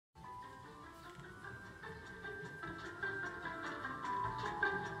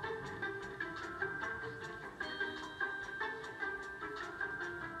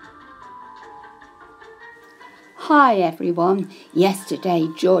Hi everyone. Yesterday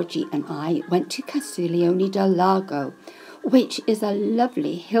Georgie and I went to Castiglione del Lago, which is a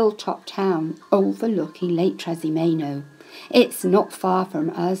lovely hilltop town overlooking Lake Trasimeno. It's not far from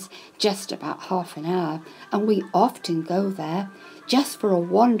us, just about half an hour, and we often go there just for a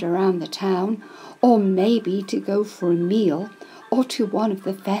wander around the town, or maybe to go for a meal or to one of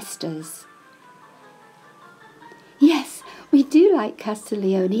the festas. Yes, we do like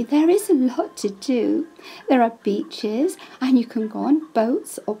Castiglione. There is a lot to do. There are beaches and you can go on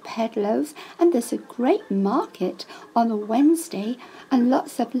boats or pedals, and there's a great market on a Wednesday and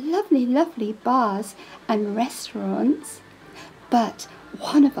lots of lovely bars and restaurants. But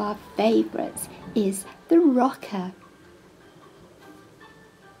one of our favourites is the Rocca.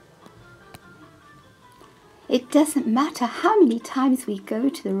 It doesn't matter how many times we go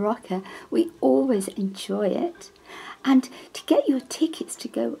to the Rocca, we always enjoy it. And to get your tickets to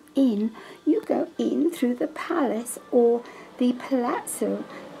go in, you go in through the palace or the Palazzo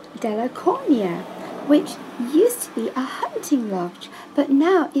della Cornia, which used to be a hunting lodge, but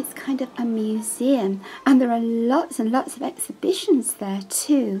now it's kind of a museum, and there are lots and lots of exhibitions there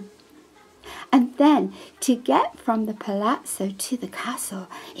too. And then to get from the palazzo to the castle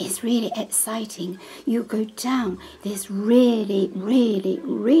is really exciting. You go down this really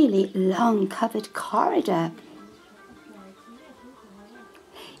long covered corridor.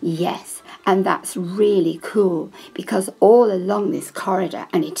 Yes, and that's really cool because all along this corridor,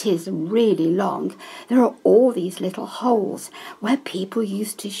 and it is really long, there are all these little holes where people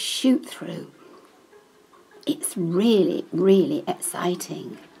used to shoot through. It's really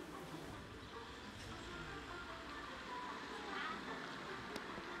exciting.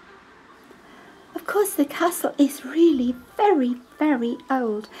 Of course, the castle is really very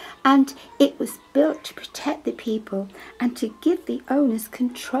old, and it was built to protect the people and to give the owners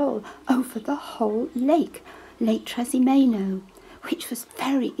control over the whole lake, Lake Trasimeno, which was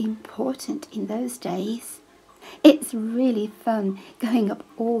very important in those days. It's really fun going up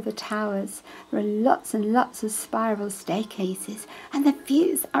all the towers. There are lots and lots of spiral staircases, and the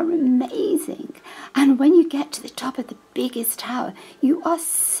views are amazing. And when you get to the top of the biggest tower, you are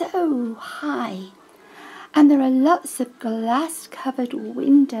so high. And there are lots of glass-covered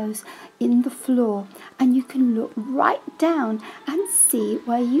windows in the floor, and you can look right down and see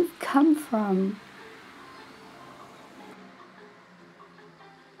where you've come from.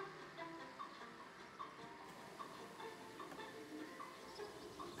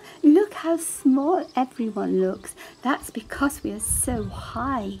 Look how small everyone looks. That's because we are so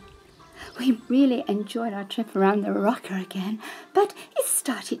high. We really enjoyed our trip around the Rocca again, but it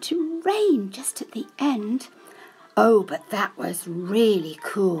started to rain just at the end. Oh, but that was really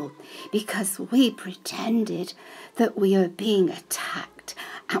cool because we pretended that we were being attacked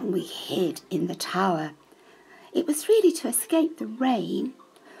and we hid in the tower. It was really to escape the rain.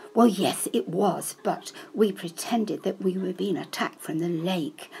 Well, yes, it was, but we pretended that we were being attacked from the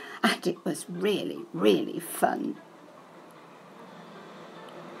lake, and it was really fun.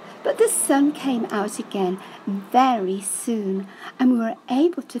 But the sun came out again very soon, and we were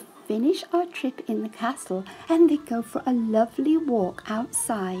able to finish our trip in the castle and then go for a lovely walk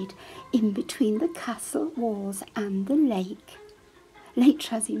outside in between the castle walls and the lake. Lake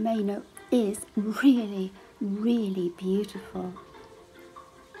Trasimeno is really beautiful.